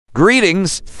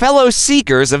Greetings, fellow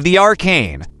seekers of the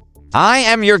arcane. I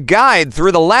am your guide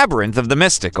through the labyrinth of the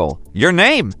mystical. Your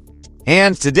name?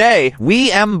 And today,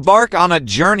 we embark on a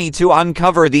journey to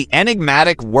uncover the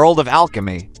enigmatic world of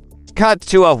alchemy. Cut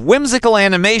to a whimsical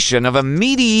animation of a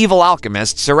medieval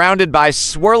alchemist surrounded by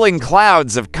swirling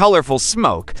clouds of colorful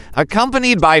smoke,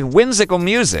 accompanied by whimsical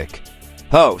music.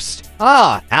 Host.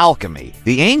 Alchemy,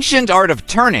 the ancient art of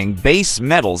turning base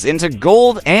metals into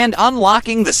gold and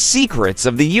unlocking the secrets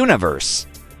of the universe.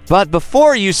 But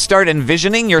before you start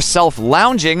envisioning yourself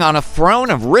lounging on a throne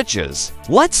of riches,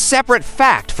 let's separate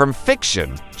fact from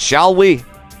fiction, shall we?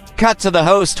 Cut to the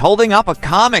host holding up a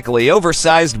comically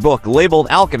oversized book labeled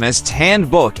Alchemist's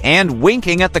Handbook and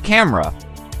winking at the camera.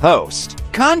 Host.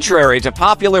 Contrary to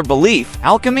popular belief,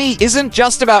 alchemy isn't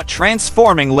just about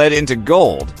transforming lead into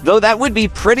gold, though that would be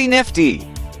pretty nifty.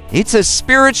 It's a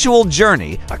spiritual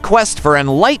journey, a quest for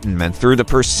enlightenment through the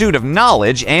pursuit of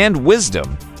knowledge and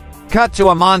wisdom. Cut to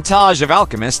a montage of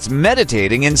alchemists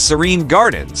meditating in serene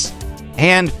gardens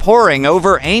and poring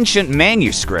over ancient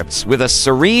manuscripts with a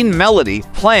serene melody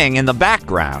playing in the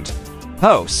background.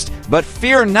 Host. But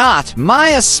fear not, my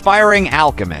aspiring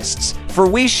alchemists, for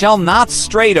we shall not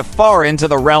stray too far into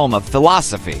the realm of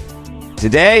philosophy.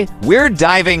 Today, we're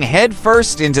diving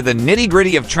headfirst into the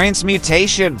nitty-gritty of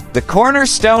transmutation, the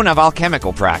cornerstone of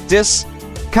alchemical practice.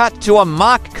 Cut to a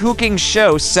mock cooking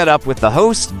show set up with the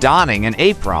host donning an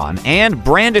apron and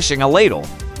brandishing a ladle.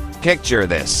 Picture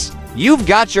this. You've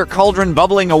got your cauldron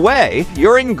bubbling away,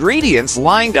 your ingredients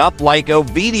lined up like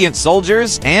obedient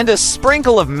soldiers, and a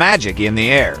sprinkle of magic in the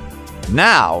air.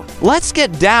 Now, let's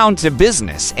get down to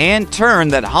business and turn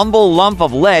that humble lump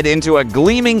of lead into a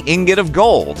gleaming ingot of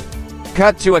gold.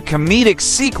 Cut to a comedic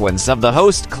sequence of the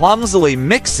host clumsily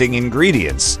mixing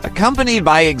ingredients, accompanied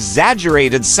by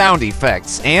exaggerated sound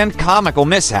effects and comical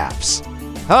mishaps.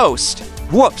 Host.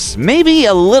 Whoops, maybe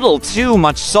a little too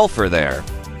much sulfur there.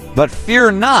 But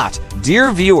fear not,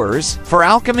 dear viewers, for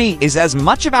alchemy is as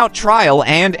much about trial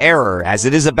and error as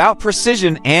it is about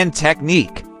precision and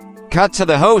technique. Cut to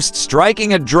the host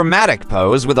striking a dramatic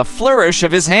pose with a flourish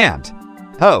of his hand.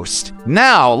 Host.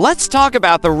 Now, let's talk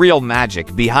about the real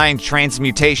magic behind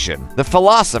transmutation, the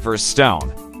Philosopher's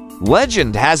Stone.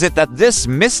 Legend has it that this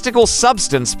mystical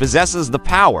substance possesses the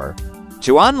power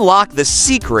to unlock the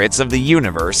secrets of the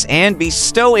universe and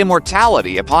bestow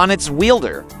immortality upon its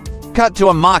wielder. Cut to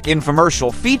a mock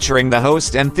infomercial featuring the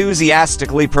host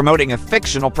enthusiastically promoting a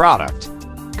fictional product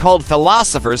called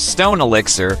Philosopher's Stone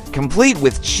Elixir, complete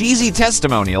with cheesy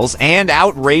testimonials and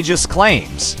outrageous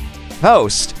claims.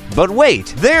 Host. But wait,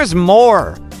 there's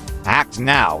more! Act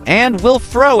now, and we'll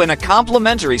throw in a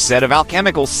complimentary set of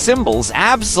alchemical symbols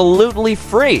absolutely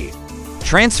free.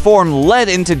 Transform lead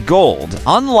into gold,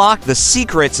 unlock the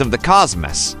secrets of the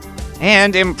cosmos,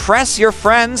 and impress your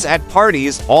friends at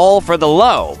parties, all for the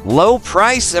low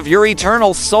price of your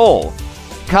eternal soul.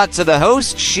 Cut to the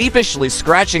host sheepishly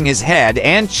scratching his head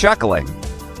and chuckling.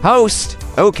 Host.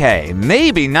 Okay,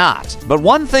 maybe not, but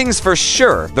one thing's for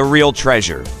sure, the real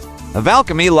treasure of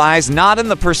alchemy lies not in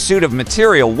the pursuit of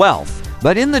material wealth,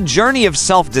 but in the journey of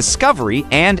self-discovery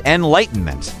and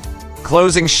enlightenment.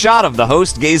 Closing shot of the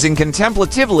host gazing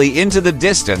contemplatively into the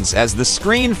distance as the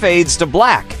screen fades to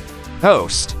black.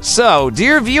 Host. So,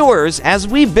 dear viewers, as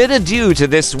we bid adieu to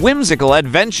this whimsical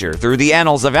adventure through the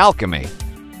annals of alchemy,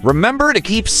 remember to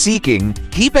keep seeking,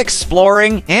 keep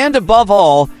exploring, and above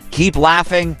all, keep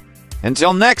laughing.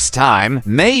 Until next time,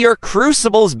 may your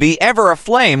crucibles be ever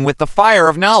aflame with the fire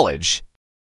of knowledge.